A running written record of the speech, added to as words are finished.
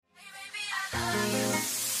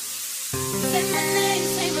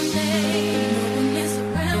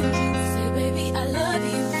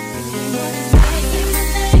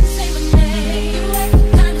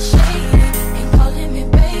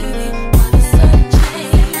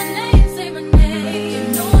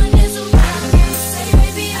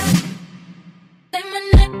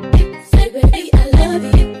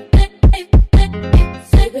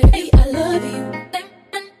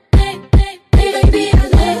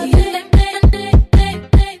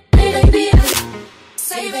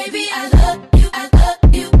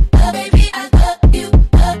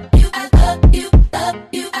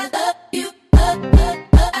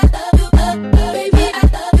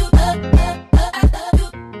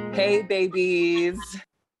Hey, babies.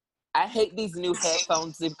 I hate these new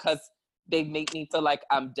headphones because they make me feel like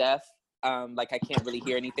I'm deaf. Like I can't really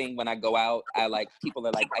hear anything when I go out. People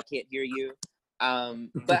are like, I can't hear you.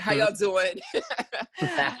 But how y'all doing?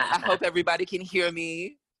 I hope everybody can hear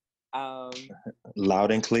me.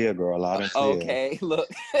 Loud and clear, girl. Loud and clear. Okay, look.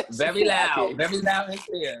 Very loud and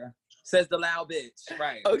clear. Says the loud bitch.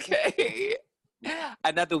 Right. Okay.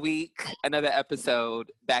 Another week, another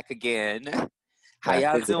episode, back again. How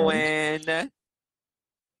y'all doing?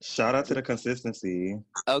 Shout out to the consistency.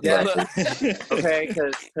 Okay, Yeah. look. Okay,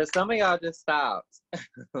 because some of y'all just stopped.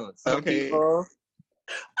 Some people.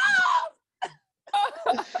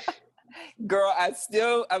 Girl, I'm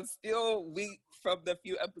still weak from the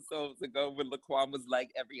few episodes ago when Laquan was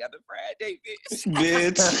like every other Friday, bitch.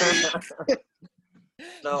 Bitch.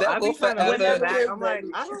 No, That I will be trying to win forever that back. live, I'm like,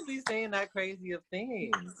 baby. I don't be saying that crazy of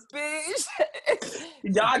things. Bitch.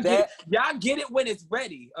 Y'all get it when it's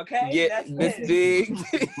ready, okay? Yeah, Miss Big.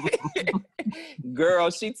 Girl,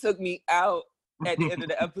 she took me out at the end of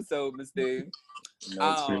the episode, Miss Big.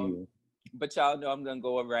 No, it's for you. But y'all know I'm gonna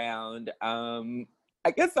go around. I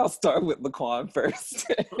guess I'll start with Laquan first.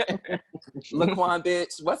 Laquan,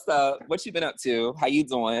 bitch, what's up? What you been up to? How you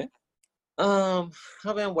doing? I've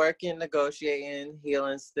been working, negotiating,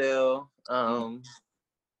 healing still. You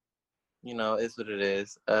know, it's what it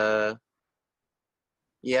is.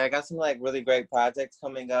 Yeah, I got some like really great projects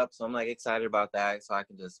coming up, so I'm like excited about that. So I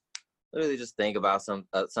can just literally just think about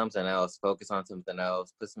something else, focus on something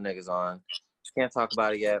else, put some niggas on. Can't talk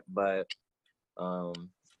about it yet, but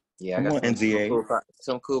yeah, I got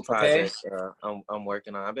some cool projects I'm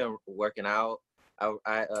working on. I've been working out.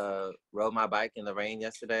 I rode my bike in the rain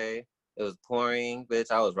yesterday. It was pouring,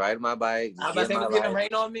 bitch. I was riding my bike. I was getting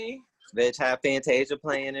rain on me. Bitch, have Fantasia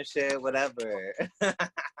playing and shit, whatever.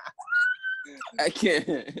 I can't.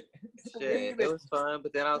 Shit, it was fun,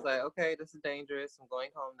 but then I was like, okay, this is dangerous. I'm going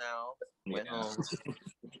home now. Went home.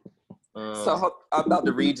 So I'm about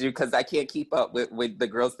to read you because I can't keep up with the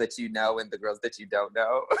girls that you know and the girls that you don't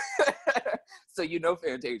know. So you know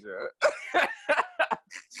Fantasia.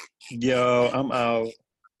 Yo, I'm out.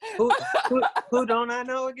 Who don't I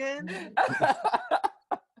know again?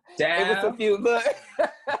 Damn. It was a few. Look.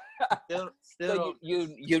 Still so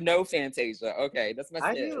you know Fantasia. Okay, that's my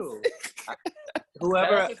I do.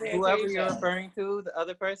 Whoever you're referring to, the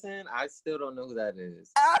other person, I still don't know who that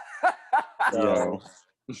is. Yo.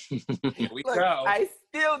 We Look, go. I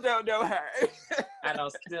still don't know her.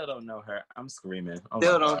 Still don't know her. I'm screaming. Oh,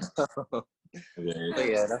 still don't know. Yeah. But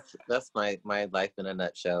yeah, that's my life in a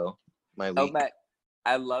nutshell. My week.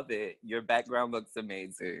 I love it. Your background looks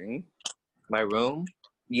amazing. My room?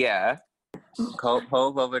 Yeah.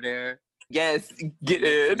 Hove over there. Yes, get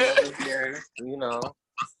in. Over here, you know.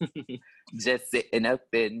 Just sitting up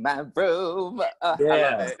in my room. Yeah. I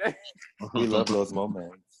love it. We love those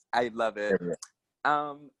moments. I love it.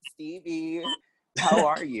 Stevie, how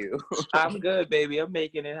are you? I'm good, baby. I'm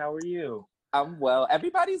making it. How are you? I'm well.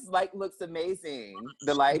 Everybody's light looks amazing.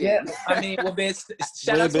 The lighting. Yeah, I mean, well, bitch,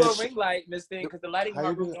 shout out to a ring light, Miss Thing, because the lighting in my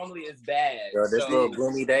room normally is bad. Girl, this little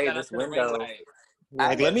gloomy day, shout out this to the window. ring light.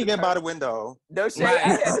 Like, let me get by the window. No shade. I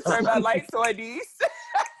had to turn my lights on these.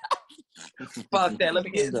 Fuck that. Let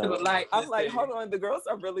me get into the light. I'm like, hold on. The girls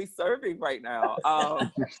are really serving right now.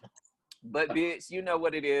 But bitch, you know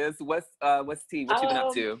what it is. What's tea? What you been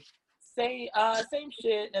up to? Same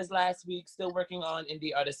shit as last week. Still working on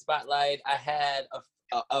Indie Artist Spotlight. I had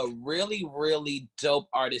a really, really dope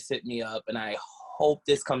artist hit me up, and I hope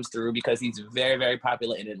this comes through because he's very, very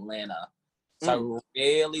popular in Atlanta. So I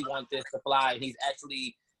really want this to fly. He's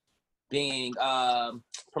actually being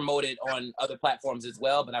promoted on other platforms as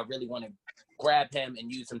well, but I really want to grab him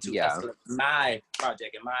and use him to escalate my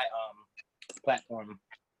project and my platform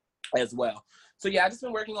as well. So yeah, I've just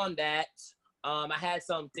been working on that. I had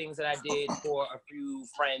some things that I did for a few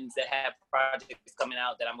friends that have projects coming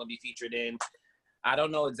out that I'm going to be featured in. I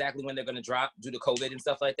don't know exactly when they're going to drop due to COVID and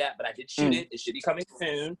stuff like that, but I did shoot it. It should be coming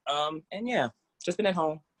soon. And yeah, just been at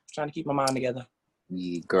home trying to keep my mind together.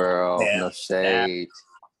 Yeah, girl, no shade.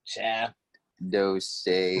 Yeah. No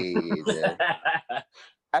shade.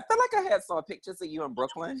 I feel like I had some pictures of you in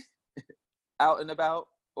Brooklyn out and about.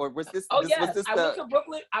 Or was this? Oh, yeah. Was this went to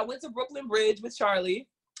Brooklyn. I went to Brooklyn Bridge with Charlie.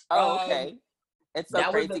 Oh, okay. It's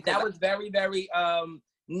so crazy. That was very, very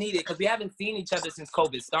needed because we haven't seen each other since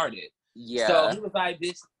COVID started. Yeah. So he was like,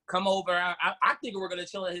 bitch, come over. I think we're going to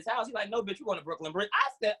chill at his house. He's like, no, bitch, we're going to Brooklyn Bridge. I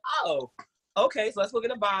said, oh, okay. So let's go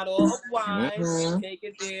get a bottle of wine, take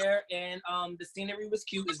it there. And the scenery was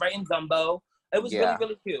cute. It's right in Dumbo. It was really,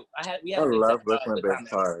 really cute. I love Brooklyn Bridge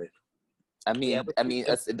Park. I mean,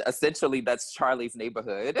 essentially that's Charlie's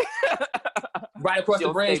neighborhood. right across the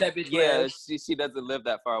she'll bridge. stay- That bitch yeah, lives. she doesn't live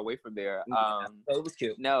that far away from there. So it was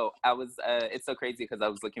cute. No, I was. It's so crazy because I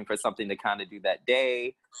was looking for something to kind of do that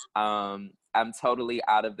day. I'm totally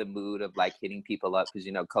out of the mood of like hitting people up because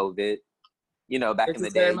COVID. Back in the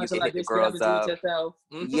day, you could hit the girls up.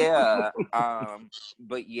 Yeah.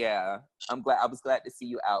 But yeah, I'm glad. I was glad to see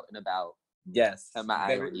you out and about. Yes. Had my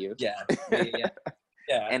eye on you. Yeah.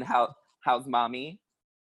 And how's mommy?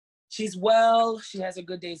 She's well. She has her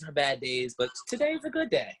good days and her bad days, but today's a good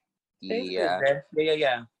day. Yeah.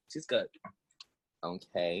 Yeah. She's good.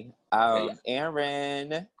 Okay. Yeah.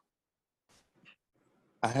 Aaron.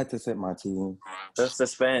 I had to sip my tea. The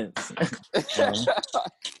suspense.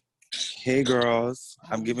 Hey girls,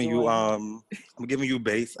 I'm giving you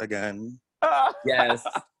bass again. Yes.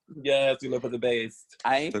 Yes, we look for the base.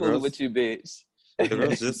 I ain't fooling with you, bitch. The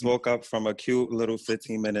girls just woke up from a cute little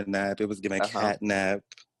 15-minute nap. It was giving cat nap.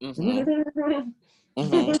 But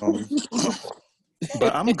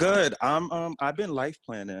I'm good. I've been life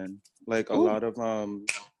planning. Like a lot of My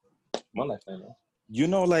life planning.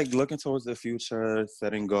 like looking towards the future,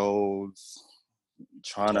 setting goals,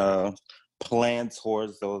 trying to plan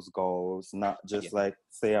towards those goals, not just like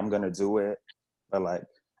say I'm gonna do it, but like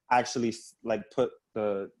actually like take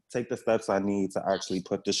the steps I need to actually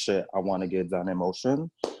put the shit I want to get done in motion.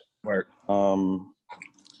 Work. So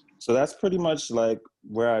that's pretty much like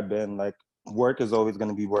where I've been. Like work is always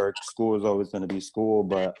gonna be work, school is always gonna be school,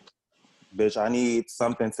 but bitch, I need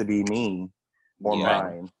something to be me or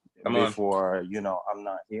mine before I'm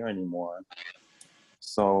not here anymore.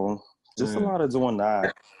 So just a lot of doing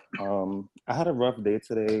that. I had a rough day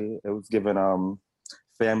today. It was given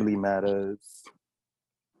family matters,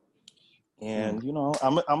 and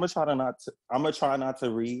I'm gonna try not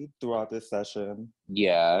to read throughout this session.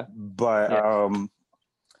 Yeah, but I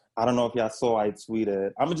don't know if y'all saw. I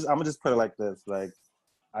tweeted. I'm gonna just put it like this. Like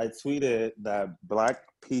I tweeted that Black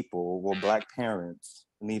parents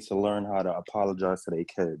need to learn how to apologize to their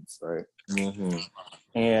kids, right?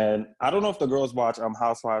 And I don't know if the girls watch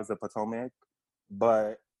Housewives of Potomac,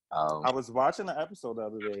 but I was watching the episode the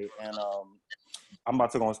other day, and I'm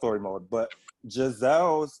about to go in story mode. But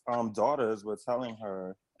Giselle's daughters were telling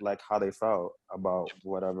her like how they felt about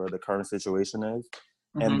whatever the current situation is,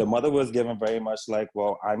 and the mother was giving very much like,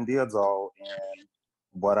 "Well, I'm the adult, and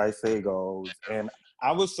what I say goes." And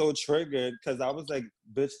I was so triggered because I was like,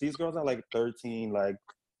 "Bitch, these girls are like 13, like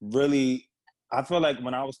really." I feel like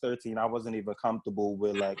when I was 13, I wasn't even comfortable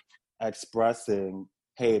with like expressing,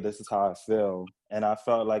 hey, this is how I feel. And I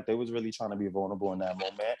felt like they was really trying to be vulnerable in that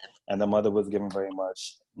moment. And the mother was giving very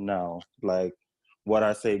much, no, like what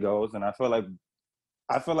I say goes. And I feel like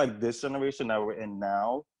this generation that we're in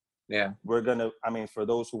now, we're gonna, for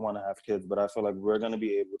those who want to have kids, but I feel like we're gonna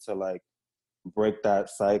be able to like break that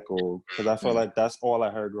cycle. Cause I feel like that's all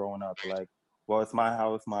I heard growing up. Like, well, it's my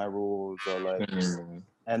house, my rules, or like,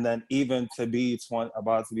 and then even to be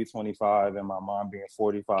about to be 25 and my mom being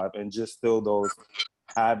 45 and just still those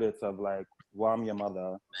habits of like, well, I'm your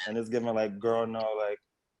mother. And it's giving like, girl, no, like,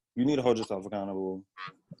 you need to hold yourself accountable.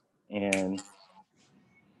 And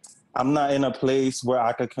I'm not in a place where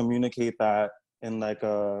I could communicate that in like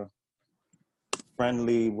a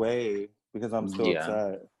friendly way because I'm still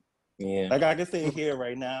upset. Yeah. Like I can say here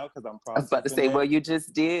right now because I'm processing. I was about to say, well, you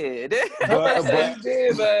just did.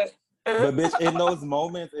 But bitch, in those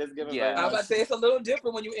moments, it's giving. I was about to say it's a little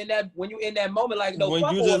different when you in that moment. Like no,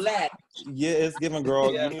 fuck all that. Yeah, it's giving,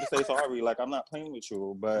 girl. You need to say sorry. Like I'm not playing with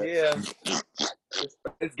you, but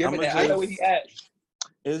it's giving that. I know where he at.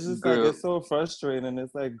 It's just like it's so frustrating.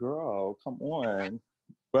 It's like, girl, come on.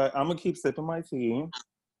 But I'm gonna keep sipping my tea.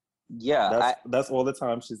 Yeah, that's all the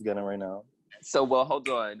time she's getting right now. So, well, hold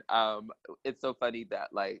on. It's so funny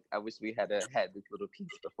that like I wish we had had this little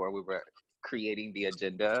piece before we were creating the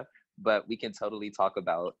agenda. But we can totally talk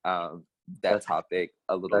about that topic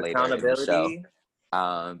a little later in the show.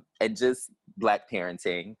 And just Black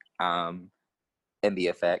parenting and the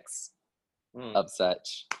effects of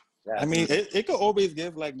such. I mean, it could always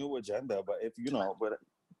give like new agenda, but if definitely.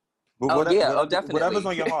 Whatever's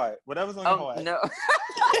on your heart. Whatever's on your heart. No.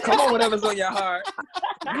 Come on, whatever's on your heart.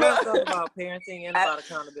 You want to talk about parenting and about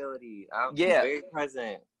accountability. I'm very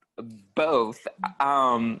present. Both.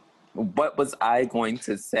 What was I going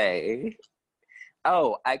to say?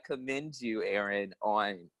 Oh, I commend you, Aaron,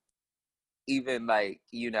 on even like,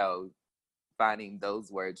 finding those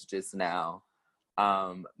words just now.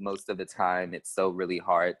 Most of the time, it's so really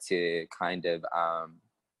hard to kind of,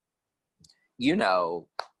 in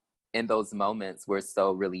those moments, we're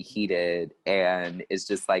so really heated and it's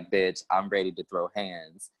just like, bitch, I'm ready to throw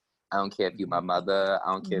hands. I don't care if you're my mother.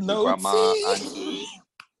 I don't care if you're grandma, auntie.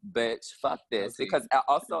 bitch, fuck this. Because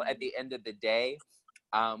also at the end of the day,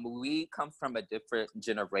 we come from a different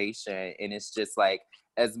generation, and it's just like,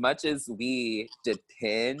 as much as we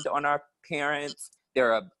depend on our parents,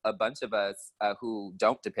 there are a bunch of us who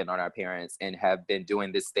don't depend on our parents and have been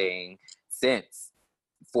doing this thing since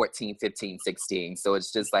 14, 15, 16. So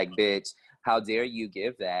it's just like, bitch, how dare you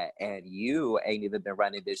give that? And you ain't even been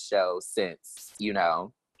running this show since,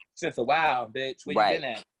 Since a while, bitch. Where you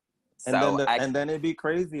been at? And then it'd be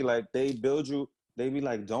crazy. Like, they build you. They be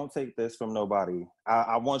like, don't take this from nobody.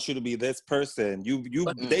 I want you to be this person.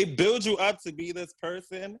 They build you up to be this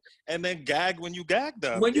person, and then gag when you gag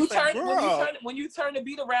them. When you turn the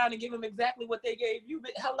beat around and give them exactly what they gave you.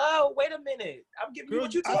 Hello, wait a minute. I'm giving you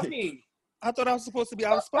what you told me. I thought I was supposed to be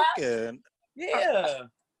outspoken. Yeah.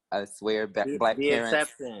 I swear, black the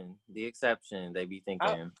parents. The exception. They be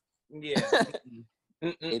thinking. Yeah.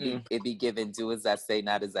 It be given, do as I say,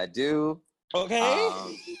 not as I do. Okay.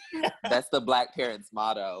 That's the black parents'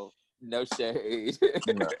 motto. No shade.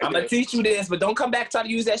 I'm gonna teach you this, but don't come back trying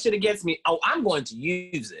to use that shit against me. Oh, I'm going to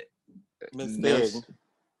use it. Mistake.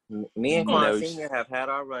 Me and Quan Sr. have had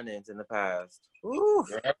our run-ins in the past. Ooh.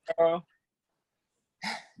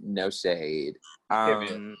 No shade.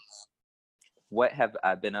 What have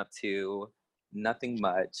I been up to? Nothing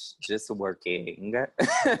much. Just working. Get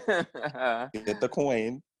the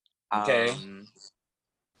coin. Okay.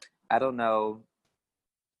 I don't know.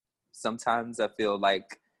 Sometimes I feel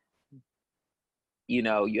like,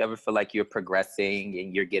 you ever feel like you're progressing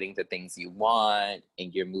and you're getting the things you want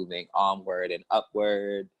and you're moving onward and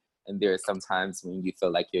upward. And there are some times when you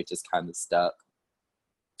feel like you're just kind of stuck.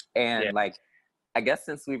 And I guess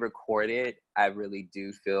since we recorded, I really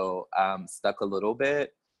do feel stuck a little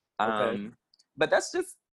bit. Okay. But that's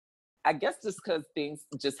just, I guess, just because things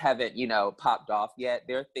just haven't, popped off yet.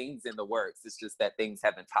 There are things in the works. It's just that things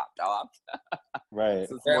haven't popped off. Right.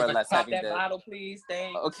 So it's more or less pop having that bottle, please.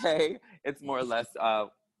 Thanks. Okay. It's more or less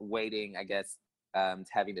waiting, I guess,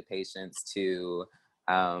 having the patience to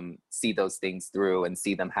see those things through and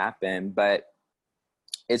see them happen. But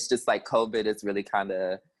it's just like COVID has really kind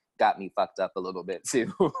of got me fucked up a little bit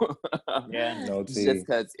too. Yeah. No tea. Just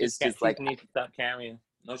because it's just like, need to stop carrying.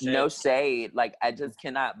 No shade. Like, I just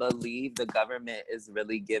cannot believe the government is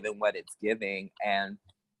really giving what it's giving. And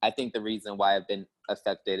I think the reason why I've been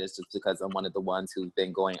affected is just because I'm one of the ones who've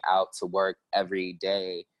been going out to work every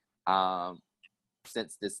day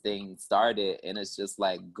since this thing started. And it's just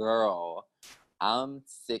like, girl, I'm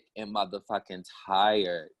sick and motherfucking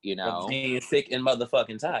tired, Of being sick and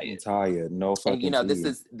motherfucking tired. I'm tired. No fucking And tea.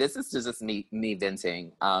 this is just me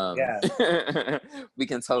venting. Yeah. We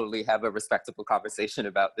can totally have a respectable conversation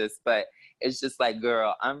about this, but it's just like,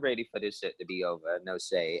 girl, I'm ready for this shit to be over. No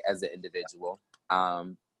shade, as an individual.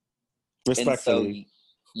 Respectfully.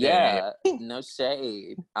 And so, no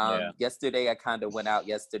shade. Yeah. Yesterday I kind of went out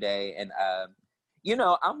yesterday, and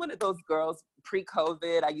I'm one of those girls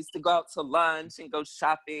pre-COVID. I used to go out to lunch and go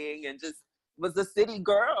shopping and just was a city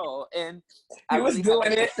girl. And I was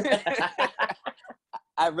doing it.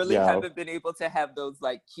 I really haven't been able to have those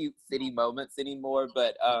like cute city moments anymore.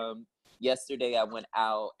 But yesterday I went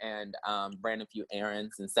out and ran a few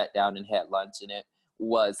errands and sat down and had lunch, and it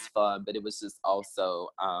was fun, but it was just also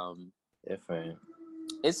different.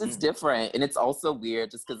 It's just different. And it's also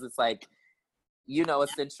weird just because it's like,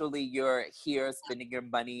 essentially you're here spending your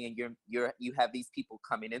money and you have these people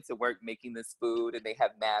coming into work making this food, and they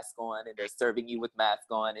have masks on and they're serving you with masks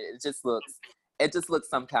on. It just looks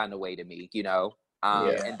some kind of way to me,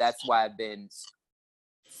 and that's why I've been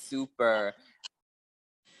super,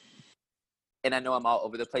 and I know I'm all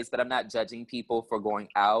over the place, but I'm not judging people for going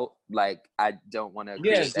out. Like, I don't want to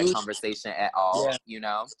create that conversation at all,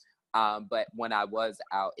 but when I was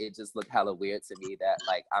out, it just looked hella weird to me that,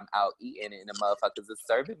 like, I'm out eating and the motherfuckers is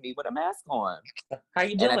serving me with a mask on. How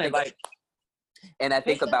you doing? And I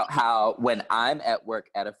think about how when I'm at work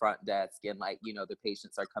at a front desk and, like, the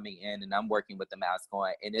patients are coming in and I'm working with the mask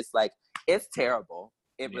on, and it's like, it's terrible.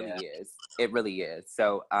 It really is. It really is.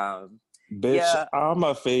 So, bitch, I'm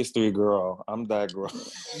a phase 3 girl. I'm that girl.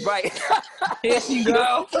 Right. Here you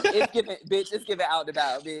go. It's giving out and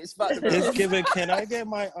about, bitch. Fuck the It's giving. Can I get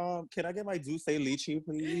my Douce Lychee,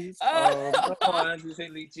 please? Douce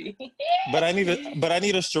Lychee. But I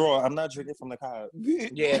need a straw. I'm not drinking from the cup.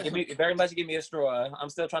 Yeah, give me a straw. I'm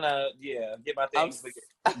still trying to get my things,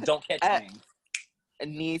 but don't catch things.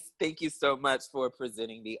 Niece, thank you so much for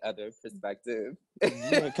presenting the other perspective.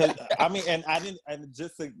 Because I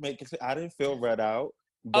didn't feel read out.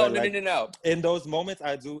 But no. In those moments,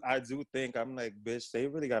 I do think, I'm like, bitch, they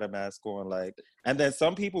really got a mask on. Like, and then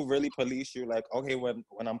some people really police you. Like, okay, when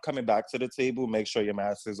I'm coming back to the table, make sure your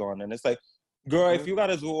mask is on. And it's like, Girl, if you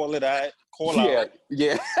gotta do all of that, call Yeah, out.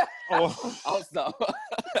 yeah. Oh. Also,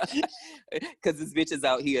 because this bitch is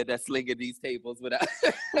out here that's slinging these tables without.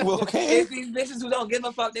 Well, okay. It's these bitches who don't give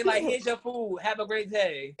a fuck. They like, here's your food. Have a great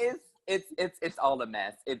day. It's all a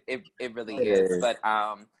mess. It really It is. is. But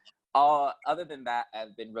all other than that,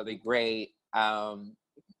 I've been really great.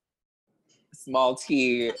 Small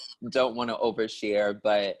T, don't want to overshare,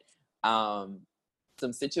 but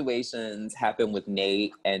some situations happen with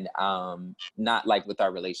Nate, and not like with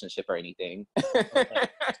our relationship or anything. Because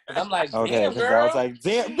I'm like, Okay, damn, because girl. I was like,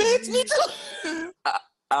 damn, bitch, me too.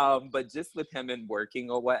 But just with him and working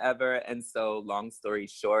or whatever. And so long story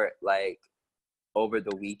short, like over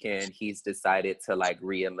the weekend, he's decided to like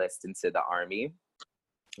re-enlist into the army.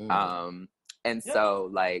 And so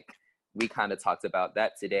like we kind of talked about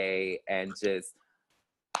that today, and just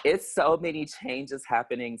it's so many changes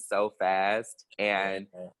happening so fast. And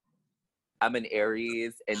I'm an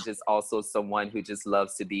Aries, and just also someone who just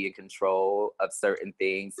loves to be in control of certain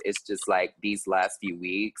things. It's just like these last few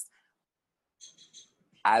weeks,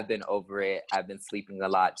 I've been over it. I've been sleeping a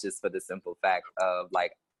lot just for the simple fact of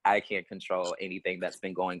like, I can't control anything that's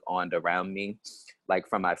been going on around me. Like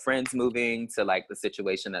from my friends moving to like the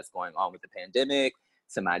situation that's going on with the pandemic,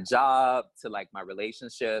 to my job, to like my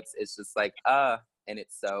relationships. It's just like, and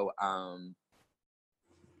it's so, I'm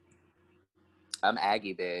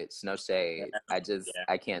Aggie, bitch. No shade.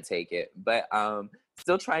 I can't take it. But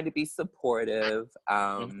still trying to be supportive,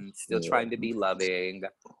 still trying to be loving,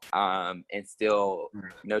 and still,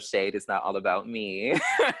 no shade, it's not all about me.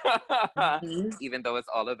 Even though it's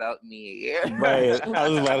all about me. Right. I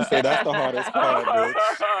was about to say, that's the hardest part,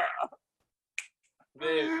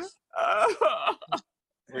 bitch.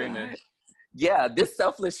 Bitch. Yeah, this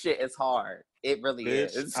selfless shit is hard. It really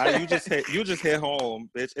bitch, is. you just hit home,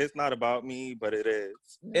 bitch. It's not about me, but it is.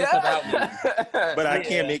 It's about me. But I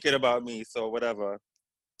can't make it about me, so whatever.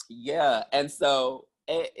 Yeah, and so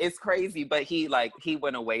it's crazy, but he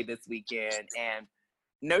went away this weekend, and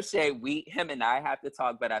no shade, him and I have to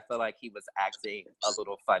talk, but I feel like he was acting a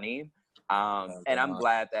little funny. And I'm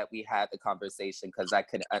glad that we had the conversation, because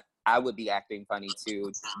I would be acting funny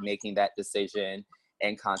too, making that decision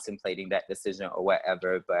and contemplating that decision or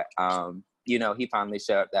whatever. But you know, he finally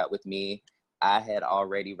shared that with me. I had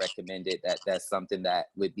already recommended that that's something that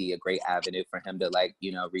would be a great avenue for him to like,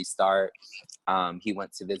 you know, restart. He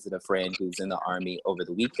went to visit a friend who's in the army over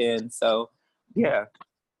the weekend. So yeah.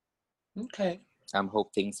 Okay.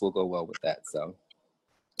 Hope things will go well with that. So,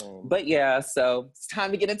 but yeah, so it's time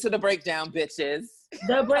to get into the breakdown, bitches.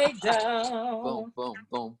 The breakdown. Boom, boom,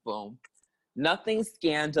 boom, boom. Nothing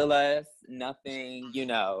scandalous, nothing, you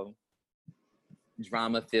know,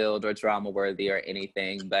 drama filled or drama worthy or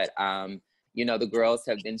anything, but you know, the girls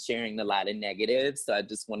have been sharing a lot of negatives, so I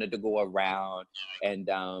just wanted to go around and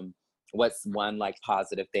what's one like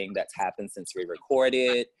positive thing that's happened since we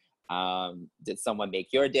recorded. Did someone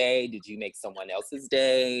make your day? Did you make someone else's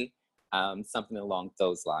day? Something along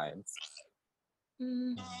those lines.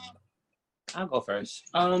 I'll go first.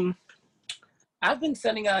 I've been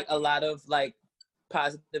sending out a lot of like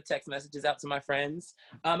positive text messages out to my friends.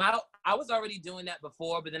 I was already doing that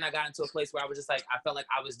before, but then I got into a place where I was just like, I felt like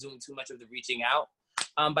I was doing too much of the reaching out.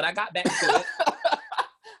 But I got back to it.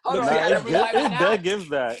 It gives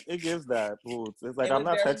that boots. It's like, I'm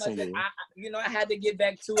not texting you. I had to get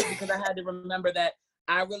back to it because I had to remember that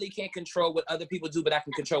I really can't control what other people do, but I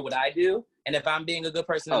can control what I do. And if I'm being a good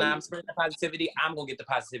person and I'm spreading the positivity, I'm gonna get the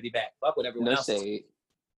positivity back. Fuck what everyone else is.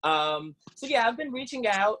 So yeah, I've been reaching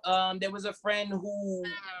out. There was a friend who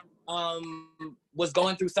was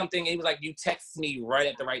going through something, and he was like, you text me right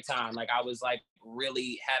at the right time. Like I was like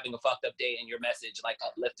really having a fucked up day, and your message like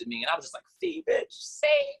uplifted me. And I was just like, see, bitch, say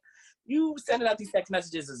you sending out these text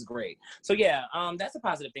messages is great. So yeah, that's a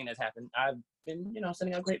positive thing that's happened. I've been,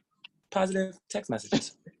 sending out great positive text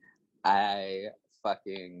messages. I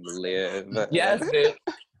fucking live. Yes, bitch.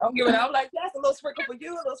 I'm giving out. I'm like, that's a little sprinkle for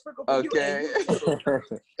you, a little sprinkle for you.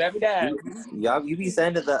 Every day. Y'all, you be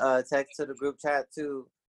sending the text to the group chat too.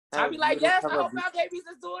 I be like, yes, I hope my babies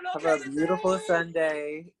is doing okay. Have a beautiful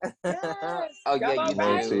Sunday. Yes. Oh yeah,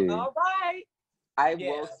 you do. All right. I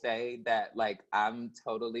will say that, like, I'm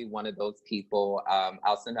totally one of those people.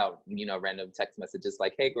 I'll send out, random text messages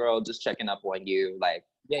like, "Hey, girl, just checking up on you." Like,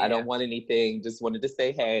 I don't want anything. Just wanted to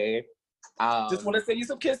say hey. Just want to send you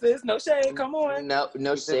some kisses. No shade. Come on.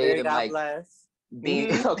 No shade. And God bless.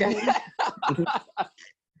 Being okay.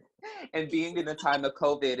 And being in the time of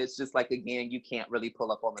COVID, it's just like, again, you can't really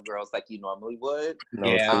pull up on the girls like you normally would.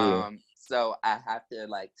 No, so I have to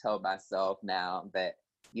like tell myself now that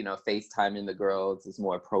FaceTiming the girls is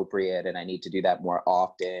more appropriate, and I need to do that more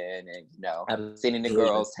often. And sending the Absolutely.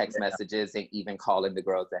 girls text messages and even calling the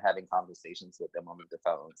girls and having conversations with them on the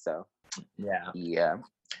phone. So yeah.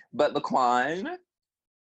 But Laquan,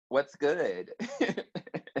 what's good? Can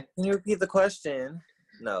you repeat the question?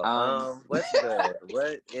 No. What's good?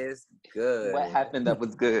 What is good? What happened that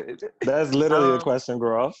was good? That's literally the question,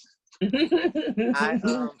 girl. I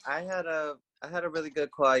had a really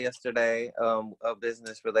good call yesterday. A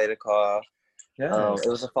business related call. Yeah. It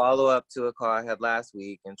was a follow up to a call I had last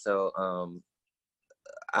week, and so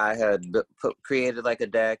I had created like a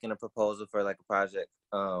deck and a proposal for like a project.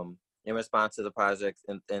 In response to the projects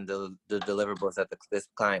and the deliverables that this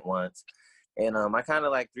client wants. And I kind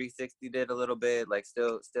of like 360 did a little bit, like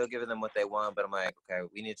still giving them what they want, but I'm like, okay,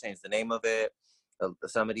 we need to change the name of it.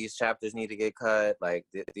 Some of these chapters need to get cut. Like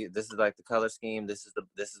this is like the color scheme. This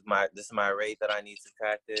is my rate that I need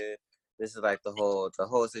subtracted. This is like the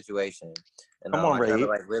whole situation. And Come on, I kind Ray. of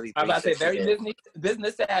like really. I'm about to say very 360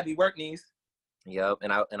 business savvy, work needs. Yep,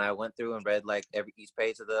 and I went through and read like each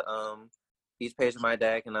page of my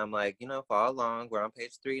deck, and I'm like, follow along. We're on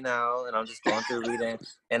page 3 now, and I'm just going through reading,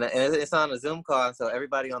 and it's on a Zoom call, so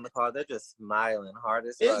everybody on the call, they're just smiling hard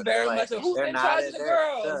as fuck. It's very much a who's in charge of the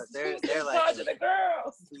girls? They're Who's in like, charge of the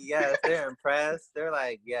girls? yes, they're impressed. They're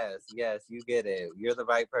like, yes, you get it. You're the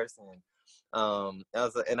right person. And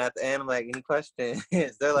at the end, I'm like, any questions?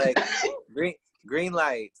 They're like, green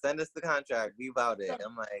light, send us the contract, be about it.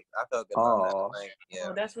 I'm like, I felt good about that. I'm like, yeah.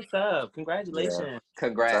 Oh, that's what's up. Congratulations. Yeah.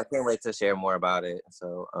 Congrats. So I can't wait to share more about it.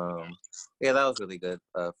 So yeah, that was really good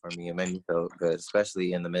for me. It made me feel good,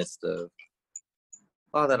 especially in the midst of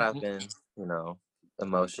all that I've been,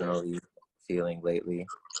 emotionally feeling lately.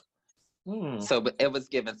 So it was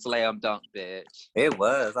given slam dunk, bitch. It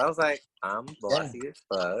was. I was like, I'm bossy as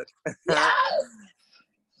fuck. Yes!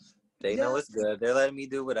 They know it's good. They're letting me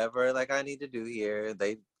do whatever like I need to do here.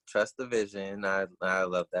 They trust the vision. I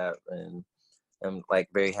love that, and I'm like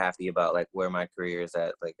very happy about like where my career is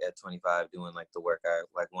at. Like at 25, doing like the work I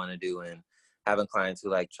like want to do, and having clients who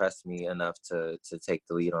like trust me enough to take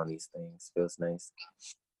the lead on these things feels nice.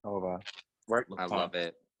 Oh wow. I love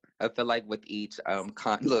it. I feel like with each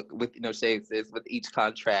with no shade, sis, with each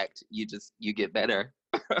contract you get better.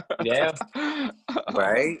 Yeah.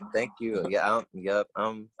 Right? Thank you. Yeah,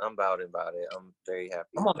 I'm about it. I'm very happy.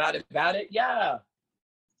 I'm about it. Yeah.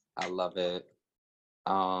 I love it.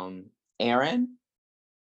 Aaron?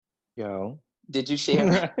 Yo. Did you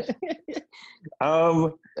share? I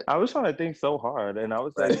was trying to think so hard, and I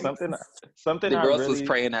was like, something. The I girls really... was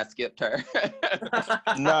praying I skipped her.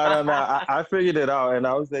 No. I figured it out, and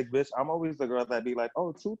I was like, bitch, I'm always the girl that be like,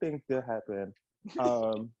 oh, 2 things did happen.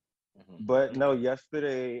 But no,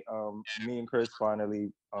 yesterday, me and Chris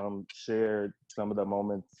finally shared some of the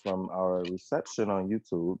moments from our reception on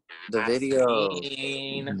YouTube. The video.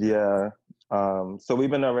 Yeah. So we've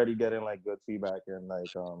been already getting like good feedback, and like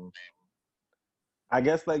I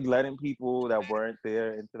guess like letting people that weren't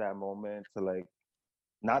there into that moment to like,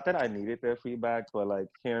 not that I needed their feedback, but like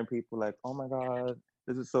hearing people like, oh my God,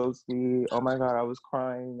 this is so sweet. Oh my God, I was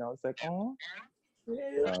crying. I was like, oh. Look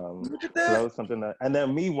at So that that. was something that, and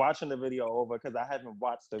then me watching the video over, because I haven't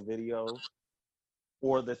watched the video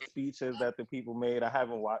or the speeches that the people made. I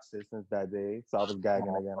haven't watched it since that day. So I was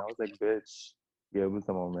gagging again. I was like, bitch. Yeah, it was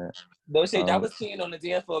the moment. No shit, I was seeing on the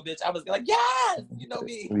dance floor, bitch. I was like, yes, you know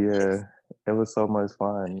me. Yeah, it was so much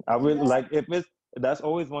fun. I really like that's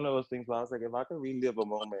always one of those things where I was like, if I could relive a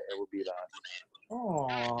moment, it would be that.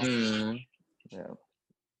 Aww. Yeah.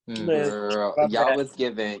 Girl, y'all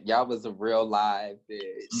was a real live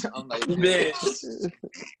bitch. I'm like, bitch.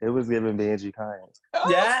 It was giving Benji kind.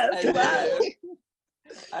 Yes,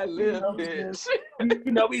 I live, bitch.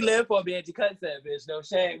 We live for Benji concept, bitch. No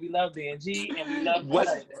shame. We love Benji and we love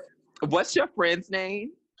What's your friend's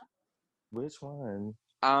name? Which one?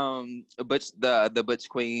 Butch, the Butch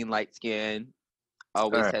Queen, light skin,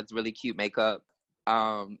 always has really cute makeup.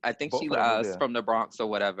 I think she from the Bronx or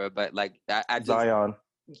whatever, but like I just Zion.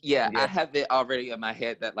 Yeah, I have it already in my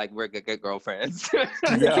head that like we're good girlfriends.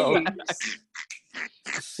 Yo.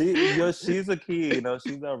 She's a key,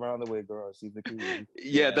 she's a around the way girl. She's a key.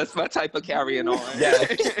 Yeah, that's my type of carrying on. Yeah.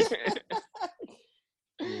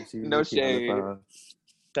 No shade.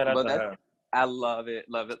 Shout out to her. I love it.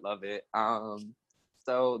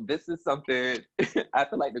 So this is something I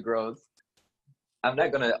feel like the girls, I'm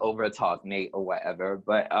not gonna over talk Nate or whatever,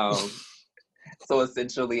 but so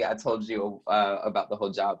essentially I told you about the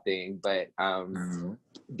whole job thing, but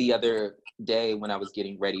the other day when I was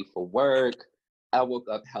getting ready for work, I woke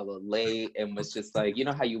up hella late and was just like, you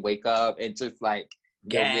know how you wake up and just like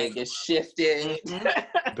Your wig is shifted.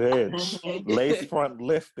 Bitch. Lace front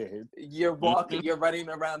lifted. You're walking, you're running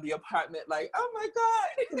around the apartment like, oh my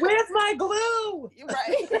God. Where's my glue?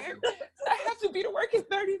 Right? I have to be to work in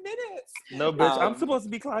 30 minutes. No, bitch, I'm supposed to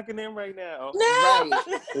be clocking in right now. Right.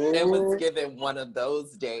 It was given one of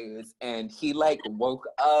those days, and he like woke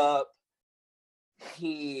up.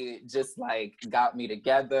 He just like got me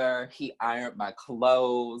together. He ironed my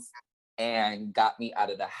clothes and got me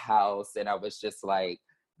out of the house. And I was just like,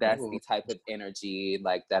 that's the type of energy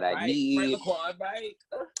like that I need. Right.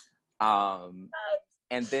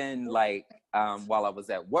 And then like while I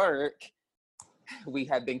was at work, we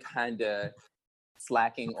had been kind of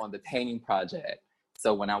slacking on the painting project.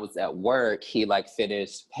 So when I was at work, he like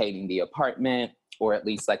finished painting the apartment, or at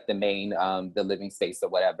least like the main, the living space or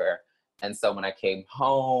whatever. And so when I came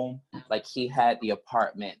home, like he had the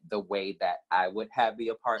apartment the way that I would have the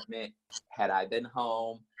apartment had I been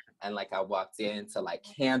home. And like I walked into like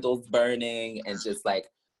candles burning and just like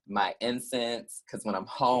my incense. Cause when I'm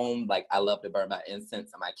home, like I love to burn my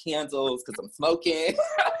incense and my candles cause I'm smoking.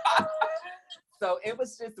 So it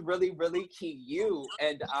was just really, really cute.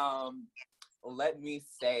 And let me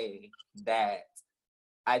say that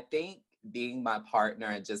I think being my partner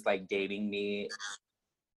and just like dating me,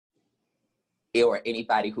 or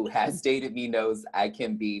anybody who has dated me knows I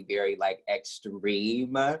can be very like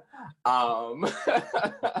extreme.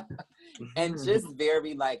 And just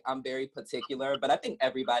very like, I'm very particular, but I think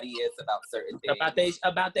everybody is about certain things.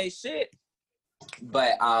 About they shit.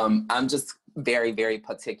 But I'm just very, very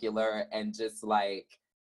particular and just like,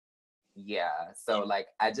 yeah. So like,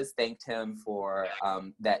 I just thanked him for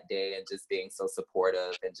that day and just being so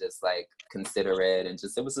supportive and just like considerate and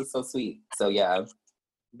just, it was just so sweet. So yeah.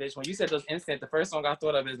 Bitch, when you said those incidents, the first song I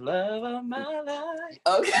thought of is Love of My Life.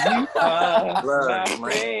 Okay. You are my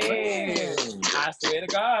friend. I swear to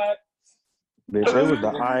God. Bitch, it was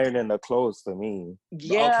the iron and the clothes for me.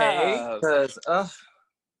 Yeah. Okay. Because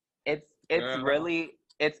It's Girl. really,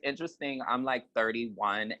 it's interesting. I'm like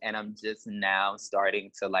 31 and I'm just now starting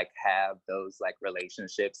to like have those like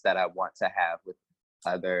relationships that I want to have with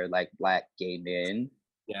other like Black gay men.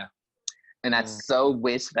 Yeah. And I so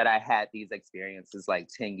wish that I had these experiences like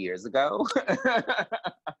 10 years ago.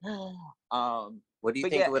 what do you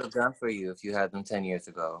think it would have done for you if you had them 10 years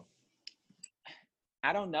ago?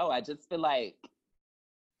 I don't know. I just feel like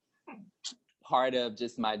part of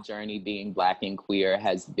just my journey being Black and queer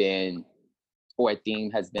has been, or a theme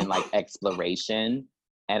has been like exploration.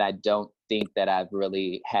 And I don't think that I've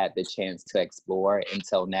really had the chance to explore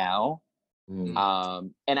until now. And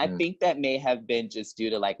I think that may have been just due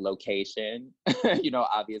to like location. You know,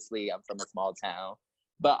 obviously I'm from a small town,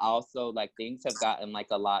 but also like things have gotten like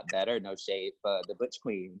a lot better, no shade for the Butch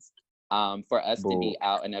Queens. For us to be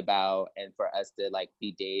out and about and for us to like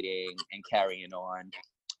be dating and carrying on.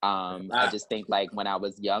 I just think like when I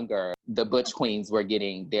was younger, the Butch Queens were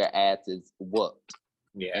getting their asses whooped.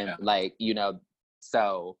 Yeah. And like, you know,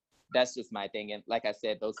 so that's just my thing. And like I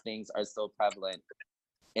said, those things are so prevalent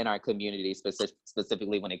in our community,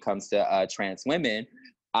 specifically when it comes to trans women.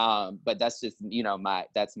 But that's just, you know,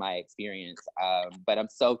 that's my experience. But I'm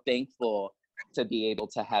so thankful to be able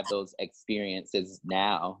to have those experiences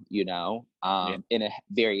now, you know, in a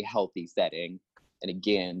very healthy setting. And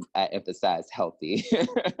again, I emphasize healthy.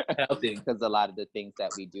 Healthy. Because a lot of the things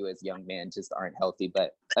that we do as young men just aren't healthy,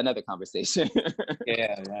 but another conversation.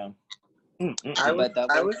 Yeah. I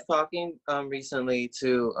was talking recently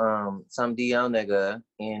to some DL nigga,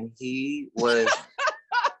 and he was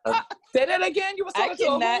say that again. You was talking to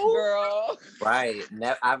a who? Girl. Right.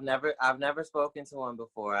 I've never spoken to him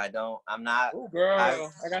before. I'm not. Oh, girl.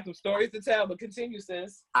 I got some stories to tell, but continue,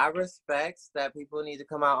 sis. I respect that people need to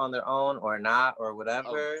come out on their own or not or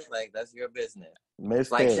whatever. Like that's your business.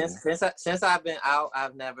 Like since I've been out,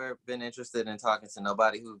 I've never been interested in talking to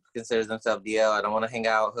nobody who considers themselves DL. I don't want to hang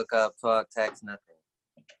out, hook up, talk, text,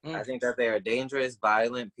 nothing. I think that they are dangerous,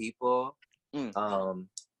 violent people.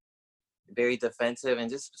 Very defensive and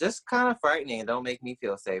just kind of frightening and don't make me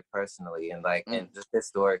feel safe personally and like and just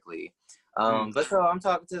historically. But so I'm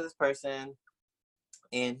talking to this person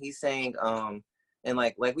and he's saying and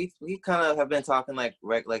like we kind of have been talking like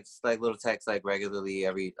little texts like regularly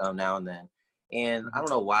every now and then. And I don't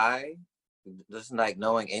know why, just like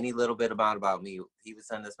knowing any little bit about me, he would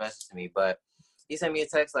send this message to me, but he sent me a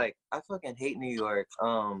text like, I fucking hate New York.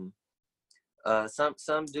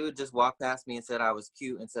 Some dude just walked past me and said I was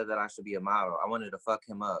cute and said that I should be a model. I wanted to fuck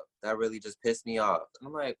him up. That really just pissed me off. And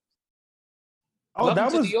I'm like, oh,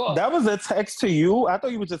 that was a text to you? I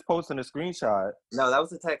thought you were just posting a screenshot. No, that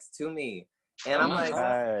was a text to me. And Oh I'm my like,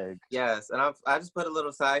 God. yes. And I just put a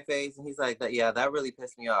little side face, and he's like, yeah, that really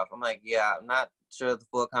pissed me off. I'm like, yeah, I'm not sure of the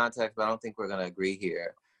full context, but I don't think we're gonna agree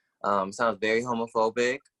here. Sounds very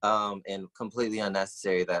homophobic, and completely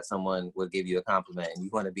unnecessary that someone would give you a compliment and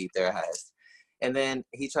you want to beat their ass. And then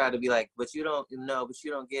he tried to be like, but you don't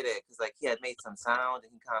get it, because like he had made some sound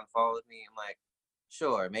and he kind of followed me. I'm like,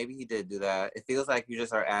 sure, maybe he did do that. It feels like you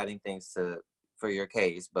just are adding things for your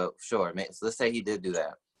case, but sure, man. So let's say he did do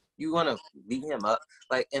that. You want to beat him up,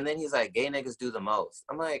 like? And then he's like, gay niggas do the most.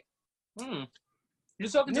 I'm like, You're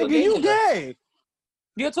talking to a Nigga, gay you nigga. gay.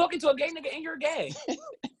 You're talking to a gay nigga and you're gay.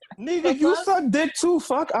 Nigga, you suck dick too.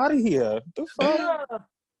 Fuck out of here. The fuck?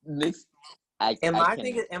 This, and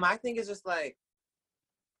my thing is just like,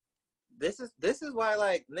 this is why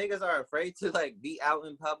like niggas are afraid to like be out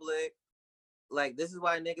in public. Like, this is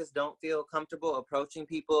why niggas don't feel comfortable approaching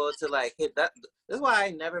people to like hit that. This is why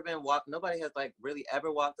I never been nobody has like really ever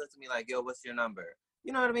walked up to me like, yo, what's your number?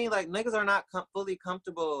 You know what I mean? Like, niggas are not fully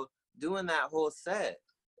comfortable doing that whole set.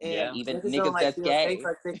 And Yeah. even niggas niggas don't like that's feel gay. safe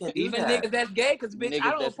like they can do Even that. niggas that's gay, because bitch, Niggas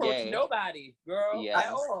I don't that's approach gay. nobody, girl, Yeah.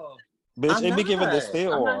 at all. Bitch, I'm it be giving the not.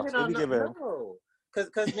 stare I'm not off. hitting It on be giving. no. Cause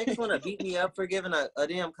niggas want to beat me up for giving a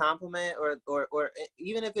damn compliment or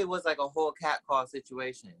even if it was like a whole catcall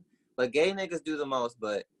situation. But gay niggas do the most,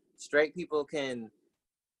 but straight people can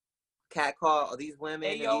catcall these women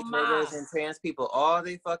Hey, and yo, these ma. niggas and trans people all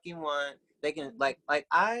they fucking want. They can like when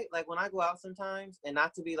I go out sometimes, and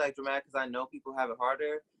not to be like dramatic because I know people have it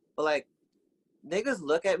harder, but like niggas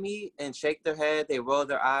look at me and shake their head, they roll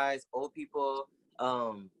their eyes, old people,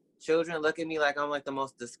 children look at me like I'm like the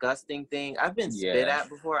most disgusting thing. I've been spit at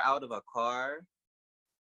before out of a car.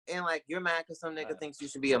 And like, you're mad because some nigga thinks you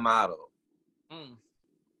should be a model.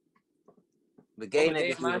 The gay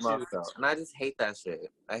niggas do the most though. And I just hate that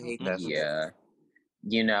shit. I hate that shit. Yeah.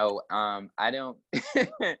 You know, I don't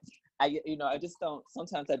I just don't,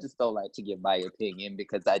 sometimes I just don't like to give my opinion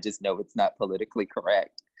because I just know it's not politically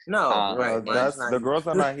correct. No, right. The girls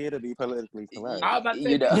are not here to be politically correct. I was about to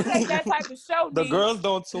say, this ain't that type of show. The girls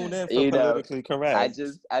don't tune in for politically correct.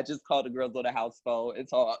 I just call the girls on the house phone and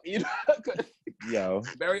talk, Yo.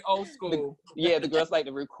 Very old school. The girls like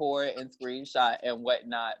to record and screenshot and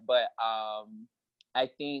whatnot. But I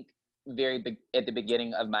think at the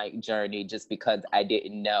beginning of my journey, just because I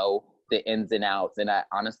didn't know the ins and outs, and I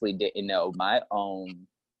honestly didn't know my own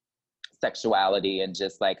sexuality and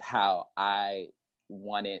just like how I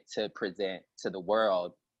wanted to present to the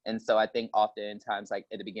world. And so I think oftentimes, like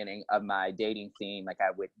at the beginning of my dating scene, like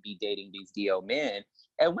I would be dating these DO men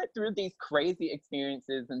and went through these crazy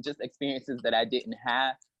experiences and just experiences that I didn't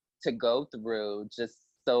have to go through just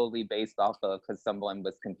solely based off of because someone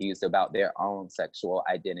was confused about their own sexual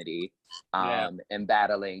identity, and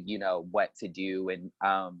battling, what to do and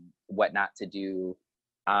what not to do.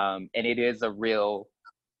 And it is a real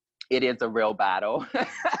battle.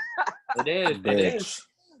 It is. Bitch. It is.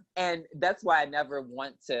 And that's why I never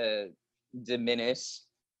want to diminish,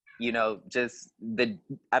 just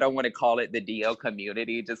I don't want to call it the DL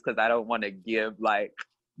community just because I don't want to give like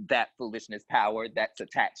that foolishness power that's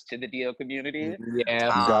attached to the DL community. Yeah.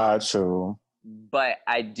 Got you. But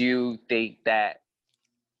I do think that,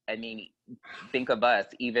 think of us,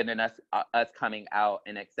 even in us coming out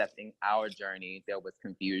and accepting our journey, there was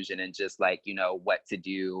confusion and just like, what to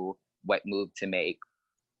do, what move to make.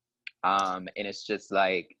 And it's just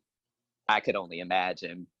like, I could only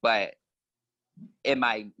imagine. But in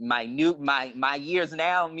my years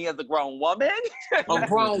now, me as a grown woman,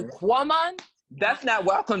 that's not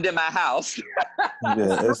welcomed in my house.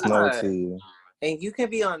 Yeah, it's no tea. And you can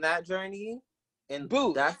be on that journey, and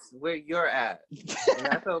that's where you're at, and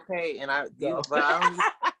that's okay. And I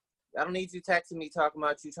don't need you texting me talking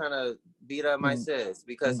about you trying to beat up my sis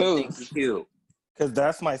because you think you're cute. Because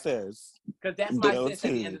that's my sis. Because that's my sis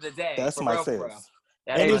at the end of the day. That's my sis.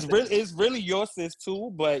 And it's really your sis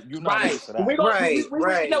too, but you're not ready for that. We waiting for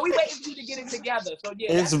you to get it together. So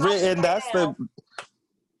yeah, it's written. That's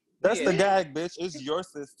the gag, bitch. It's your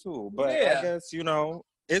sis too, but I guess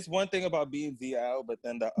it's one thing about being DL, but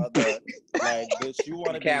then the other, like, bitch, you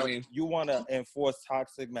want to enforce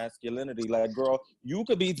toxic masculinity. Like, girl, you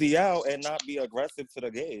could be DL and not be aggressive to the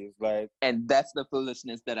gays, like. And that's the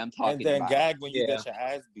foolishness that I'm talking about. And then gag when you get your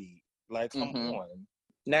ass beat. Like, come on.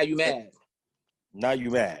 Now you mad. Now you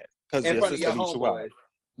mad because your sister beat you out.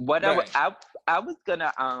 What I was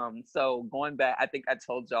gonna so going back, I think I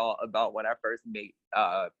told y'all about when I first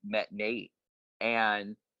met Nate,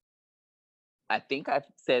 and I think I've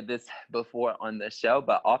said this before on the show,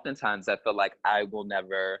 but oftentimes I feel like I will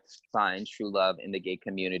never find true love in the gay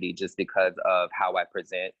community just because of how I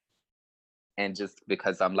present and just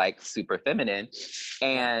because I'm like super feminine.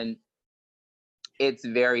 And it's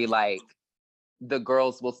very like the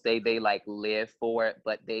girls will say they like live for it,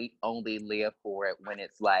 but they only live for it when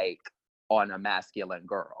it's like on a masculine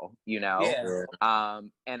girl, you know? Yeah.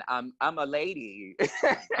 And I'm a lady.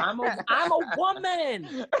 I'm a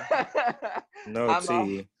woman. No I'm a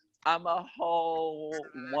tea. I'm a whole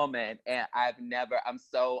woman, and I'm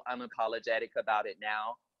so unapologetic about it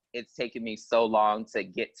now. It's taken me so long to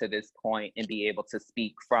get to this point and be able to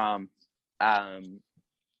speak from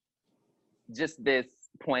just this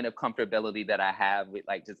point of comfortability that I have with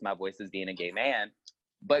like just my voice as being a gay man.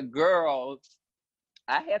 But girl,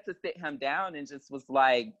 I had to sit him down and just was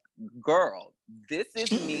like, girl, this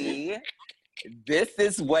is me. This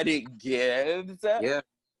is what it gives. Yeah.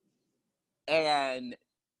 And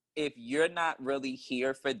if you're not really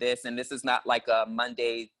here for this, and this is not like a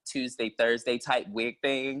Monday, Tuesday, Thursday type wig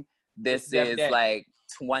thing, this is like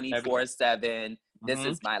 24/7. This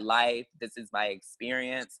is my life. This is my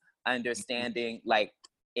experience. Understanding, like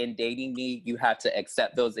in dating me, you have to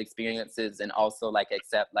accept those experiences and also like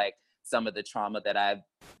accept like some of the trauma that I've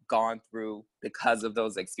gone through because of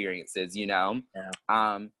those experiences, you know?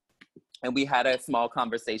 Yeah. And we had a small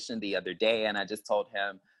conversation the other day, and I just told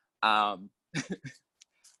him,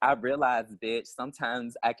 I realized, bitch,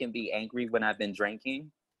 sometimes I can be angry when I've been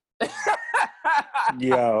drinking.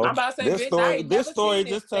 Yo, I'm about to say, this story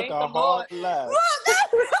just took a hard left.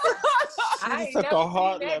 She took a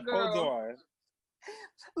hard left. Hold on.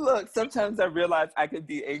 Look, sometimes I realize I could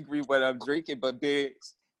be angry when I'm drinking, but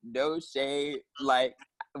bitch, no shade. Like,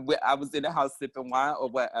 I was in the house sipping wine or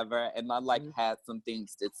whatever, and I like had some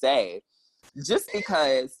things to say. Just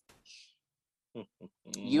because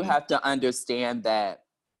you have to understand that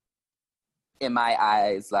in my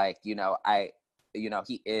eyes, like, you know,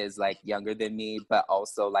 he is like younger than me, but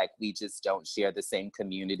also like we just don't share the same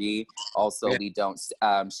community. Also, we don't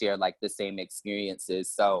share like the same experiences.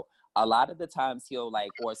 So a lot of the times he'll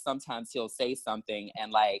like, or sometimes he'll say something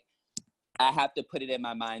and like, I have to put it in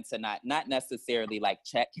my mind to not necessarily like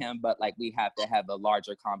check him, but like we have to have a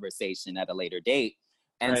larger conversation at a later date.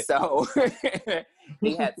 And so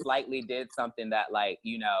he had slightly did something that like,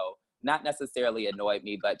 you know, not necessarily annoyed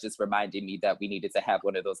me, but just reminded me that we needed to have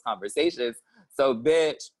one of those conversations. So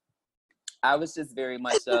bitch, I was just very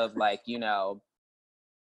much of like, you know,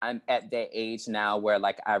 I'm at that age now where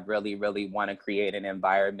like, I really, really want to create an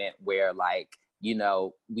environment where like, you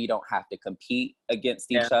know, we don't have to compete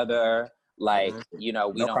against each other. Like, you know,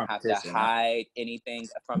 we don't have to hide anything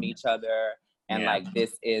from each other. And like,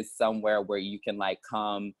 this is somewhere where you can like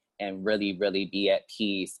come and really, really be at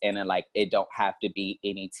peace. And then like, it don't have to be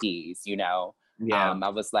any tease, you know? I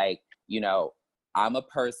was like, you know, I'm a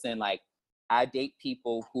person like, I date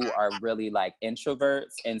people who are really like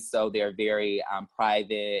introverts. And so they're very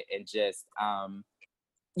private and just,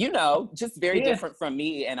 you know, just very different from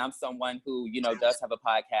me. And I'm someone who, you know, does have a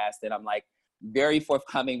podcast, and I'm like very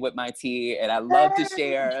forthcoming with my tea, and I love to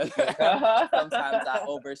share. Sometimes I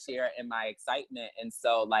overshare in my excitement. And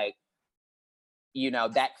so like, you know,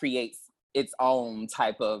 that creates its own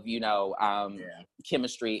type of, you know,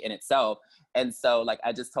 chemistry in itself. And so like,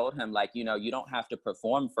 I just told him like, you know, you don't have to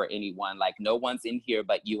perform for anyone. Like no one's in here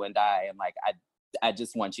but you and I. And like, I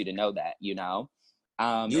just want you to know that, you know? You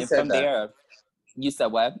and said from that. there, you said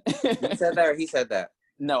what? You said that or he said that?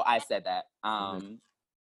 No, I said that.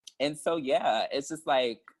 And so, yeah, it's just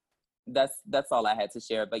like, that's all I had to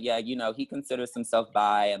share. But yeah, you know, he considers himself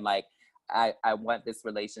bi, and like, I want this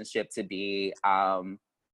relationship to be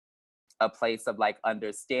a place of like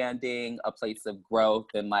understanding, a place of growth.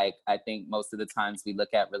 And like, I think most of the times we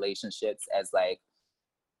look at relationships as like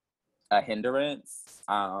a hindrance.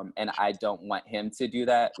 And I don't want him to do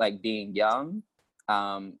that. Like being young,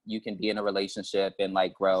 you can be in a relationship and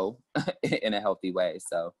like grow in a healthy way.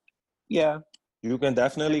 So yeah. You can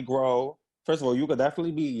definitely grow. First of all, you could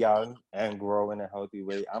definitely be young and grow in a healthy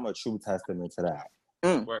way. I'm a true testament to that.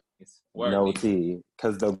 No tea.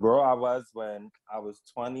 Because the girl I was when I was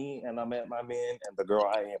 20 and I met my man, and the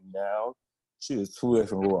girl I am now, she was two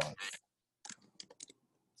different worlds.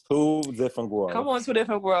 Two different worlds. Come on, two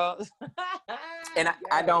different worlds. And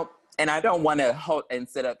I don't want to hold and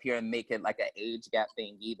sit up here and make it like an age gap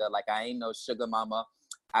thing either. Like I ain't no sugar mama.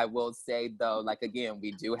 I will say though, like again, we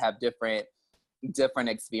do have different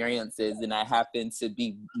experiences, and I happen to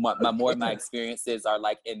be more of my experiences are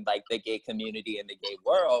like in like the gay community and the gay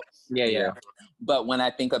world. Yeah. But when I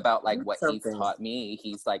think about like what he's taught me,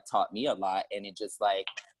 he's like taught me a lot, and it just like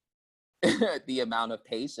the amount of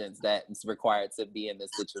patience that is required to be in this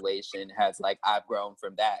situation has like I've grown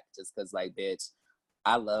from that, just because like bitch,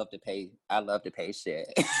 I love to pay shit.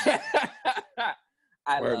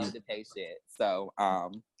 I love to pay shit. So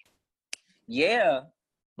yeah.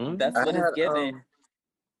 That's what it's given.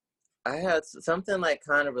 I had something like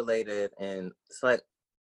kind of related, and it's like,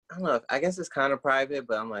 I don't know. I guess it's kind of private,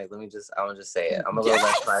 but I'm like, I want to just say it. I'm a little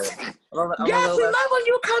less private. Yes, we love when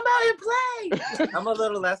you come out and play. I'm a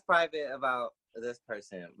little less private about this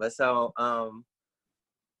person, but so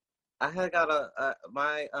I had got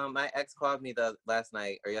my ex called me last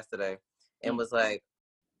night or yesterday, and was like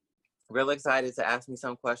real excited to ask me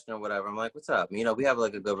some question or whatever. I'm like, what's up? You know, we have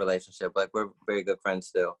like a good relationship. Like we're very good friends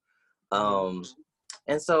still.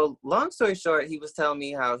 And so long story short, he was telling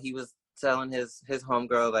me how he was telling his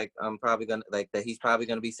homegirl, like, I'm probably gonna, like, that he's probably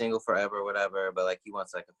gonna be single forever or whatever, but like he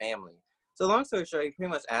wants like a family. So long story short, he pretty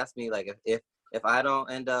much asked me like if I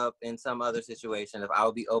don't end up in some other situation, if I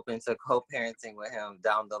would be open to co-parenting with him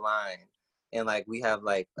down the line. And like we have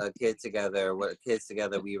like a kid together, what kids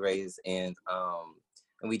together we raise, and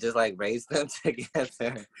we just like raise them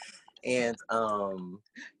together. And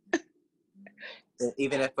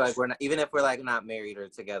even if like we're like not married or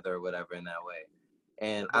together or whatever in that way.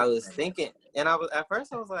 And I was thinking, and I was at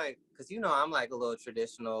first I was like, because you know I'm like a little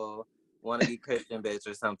traditional wannabe Christian bitch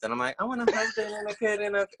or something. I'm like, I want a husband and a kid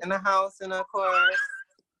in a house and a car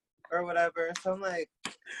or whatever. So I'm like,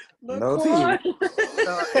 no tea.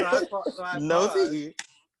 So I paused. No tea.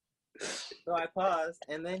 So I paused,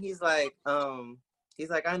 and then he's like,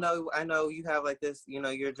 I know you have like this, you know,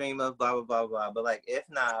 your dream of blah blah blah blah, but like if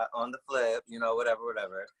not, on the flip, you know,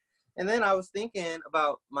 whatever. And then I was thinking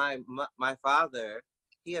about my father.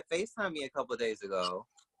 He had FaceTimed me a couple of days ago,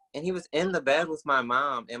 and he was in the bed with my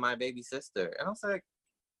mom and my baby sister. And I was like,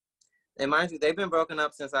 and mind you, they've been broken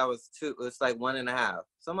up since I was 2. It's like 1.5.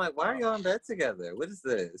 So I'm like, why are y'all in bed together? What is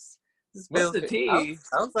this? What's the tea? I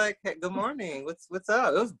was like, hey, good morning. What's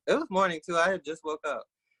up? It was morning too. I had just woke up.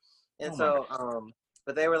 And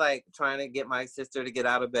but they were like trying to get my sister to get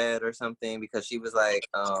out of bed or something, because she was like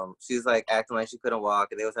acting like she couldn't walk,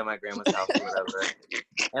 and they was at my grandma's house or whatever.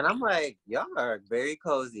 And I'm like, y'all are very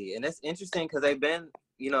cozy. And it's interesting because they've been,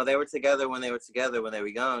 you know, they were together when they were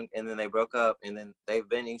young, and then they broke up, and then they've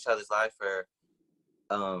been in each other's life for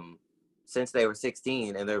since they were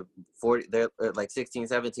 16, and they're like 16,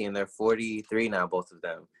 17, and they're 43 now, both of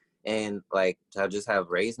them. And like have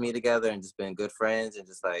raised me together and just been good friends, and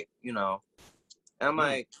just like, you know. And I'm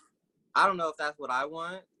like, I don't know if that's what I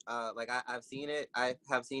want. Like I've seen it. I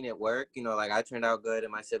have seen it work. You know, like I turned out good,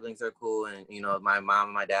 and my siblings are cool, and you know, my mom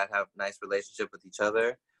and my dad have a nice relationship with each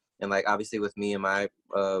other. And like obviously with me and my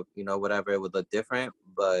you know, whatever, it would look different.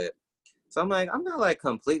 But so I'm like, I'm not like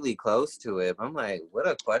completely close to it. I'm like, what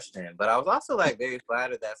a question. But I was also like very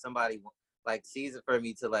flattered that somebody like sees it for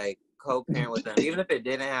me to like co-parent with them, even if it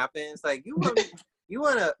didn't happen. It's like, you want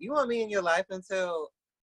me in your life until.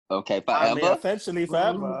 Okay, forever. I mean, essentially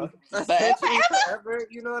forever. Forever,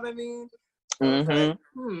 you know what I mean?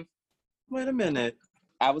 Mm-hmm. Like, wait a minute.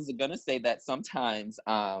 I was gonna say that sometimes,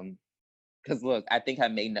 because look, I think I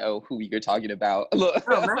may know who you're talking about. Look.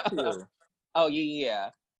 Oh, Matthew. Oh yeah.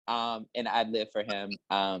 And I live for him.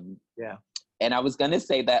 Yeah. And I was gonna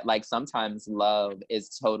say that like sometimes love is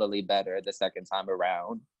totally better the second time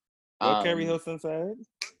around. What Carrie Hilson said?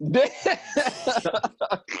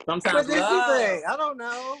 Sometimes what did she say? I don't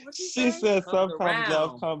know. She said sometimes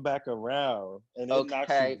love come back around, and it knocks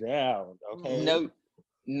you down. Okay.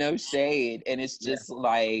 No shade, and it's just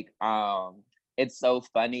like it's so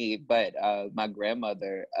funny. But my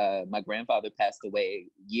grandfather passed away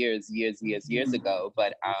years ago.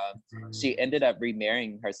 But she ended up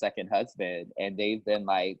remarrying her second husband, and they've been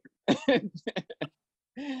like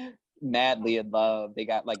madly in love. They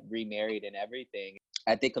got like remarried and everything.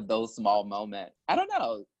 I think of those small moments. I don't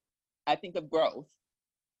know. I think of growth.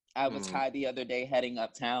 I was high the other day heading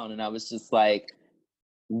uptown, and I was just like,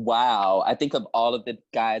 wow. I think of all of the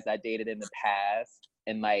guys I dated in the past,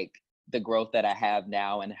 and like the growth that I have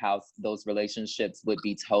now, and how those relationships would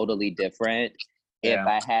be totally different if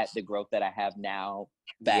I had the growth that I have now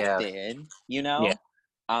back then, you know? Yeah.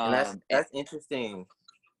 And that's interesting.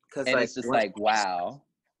 Cause and like, it's just like, wow.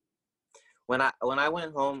 When I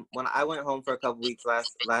went home for a couple weeks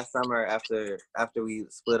last summer after we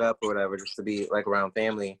split up or whatever, just to be like around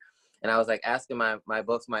family, and I was like asking my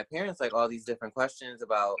parents like all these different questions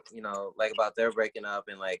about, you know, like about their breaking up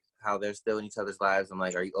and like how they're still in each other's lives. I'm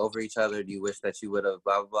like, are you over each other? Do you wish that you would have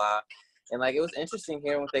blah blah blah? And like it was interesting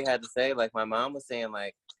hearing what they had to say. Like my mom was saying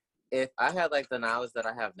like, if I had like the knowledge that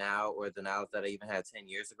I have now, or the knowledge that I even had 10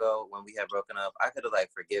 years ago when we had broken up, I could have like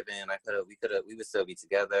forgiven. We would still be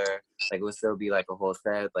together. Like it would still be like a whole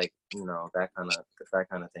set, like, you know, that kind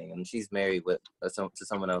of thing. And she's married with to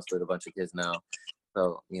someone else with a bunch of kids now.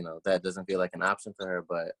 So, you know, that doesn't feel like an option for her,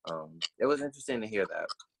 but it was interesting to hear that.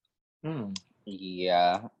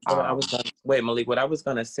 Yeah. Wait, Malik, what I was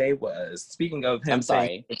gonna say was, speaking of him, I'm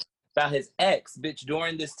sorry. about his ex, bitch.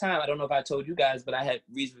 During this time, I don't know if I told you guys, but I had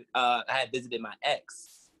visited my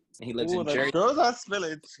ex, and he lives in the Jersey. girls are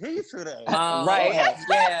spilling tea today. Right.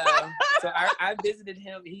 Yeah. So I visited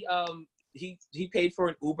him. He paid for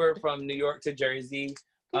an Uber from New York to Jersey.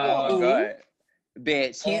 Oh God,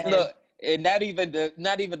 bitch. He and- look, and not even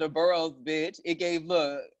the boroughs, bitch. It gave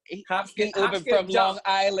he Hopkins Uber from jump. Long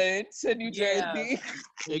Island to New Yeah. Jersey.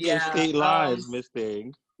 It gets state lines, Miss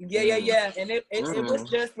Thing. Yeah. And it was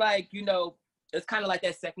just like, you know, it's kind of like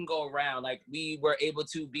that second go around. Like we were able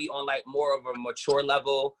to be on like more of a mature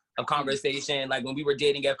level of conversation. Like when we were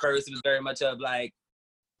dating at first, it was very much of like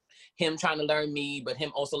him trying to learn me, but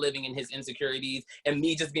him also living in his insecurities and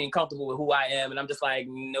me just being comfortable with who I am. And I'm just like,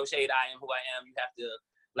 no shade, I am who I am. You have to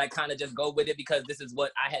like kind of just go with it because this is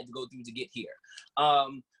what I had to go through to get here.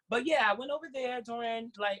 But yeah, I went over there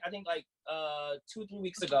during I think 2-3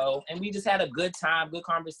 weeks ago, and we just had a good time, good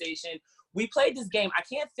conversation. We played this game. I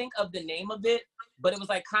can't think of the name of it, but it was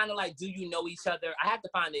like kind of like, do you know each other? I have to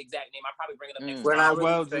find the exact name. I'll probably bring it up next time. How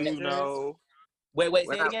well do you know? Wait,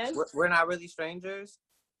 say it again? We're not really strangers?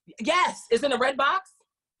 Yes, it's in a red box.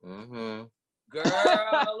 Mm-hmm.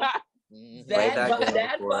 Girl,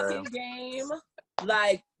 that fucking game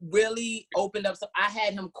like really opened up. So I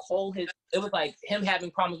had him call it was like him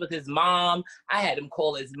having problems with his mom. I had him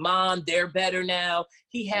call his mom. They're better now.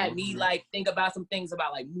 He had me like think about some things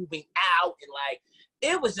about like moving out, and like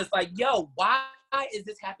it was just like, yo, why is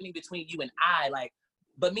this happening between you and I? Like,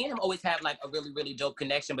 but me and him always have like a really, really dope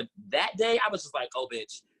connection. But that day I was just like, oh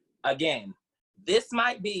bitch, again, this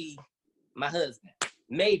might be my husband.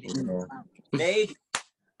 Maybe. Maybe.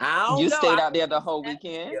 I don't know. You stayed out there the whole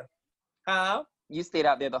weekend? Huh? You stayed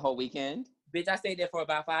out there the whole weekend? Bitch, I stayed there for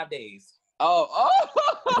about 5 days. Oh.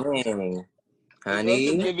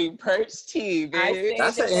 Honey. Giving perch tea, bitch.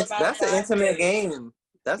 That's an intimate game.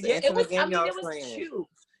 That's an intimate game y'all it was playing. Cute.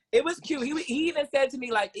 It was cute. He even said to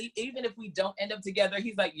me, like, even if we don't end up together,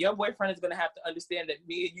 he's like, your boyfriend is going to have to understand that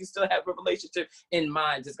me and you still have a relationship in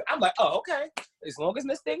mind. I'm like, oh, okay. As long as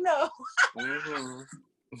Miss Thing knows.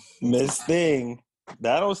 Miss Thing.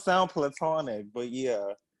 That don't sound platonic, but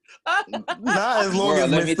yeah. Not as long as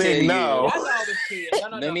Miss Thing knows.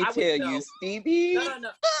 Let me tell you, Stevie.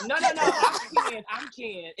 No. I'm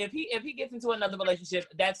Ken. If he gets into another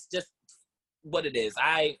relationship, that's just what it is.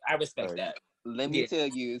 I respect that. Let me tell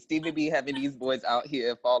you, Stevie be having these boys out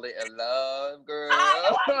here falling in love, girl.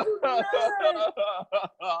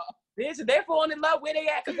 Bitch, they're falling in love where they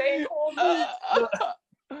at because they ain't calling me.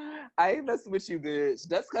 I ain't messing with you, bitch.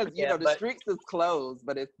 That's because, the streets is closed,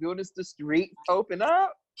 but as soon as the streets open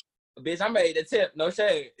up, bitch, I'm ready to tip. No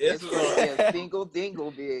shade. It's gonna be a single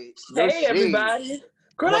dingle, bitch. No hey, everybody.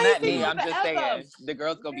 Well, not me. I'm just saying. The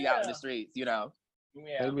girls gonna be out in the streets, you know.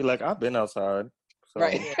 Yeah. They'll be like, I've been outside. So.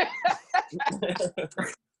 Right.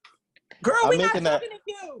 Girl, we're not talking to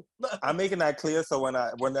you. I'm making that clear so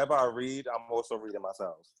whenever I read, I'm also reading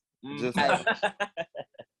myself. Just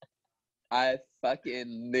I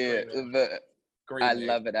fucking live. I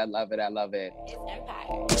love it. I love it. I love it. It's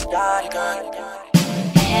Empire.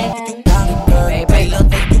 Baby, little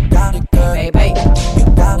thing, you got it, girl. Baby, you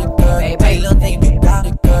got it, girl. Baby, little thing, you got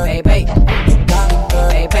it, girl. Baby, you got it, girl.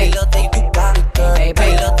 Baby, little thing, you got it, girl. Baby,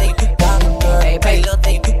 little thing, you got it, girl. Baby, little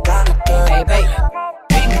thing, you got it, girl. Baby.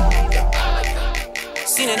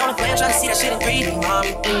 Seen it on the plan, trying to see that shit in 3D,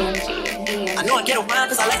 mommy. I know I get around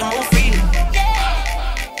cause I like to move freely.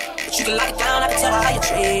 But you can lock it down, I can tell by how you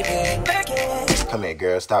treat me. Come here,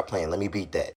 girl, stop playing, let me beat that.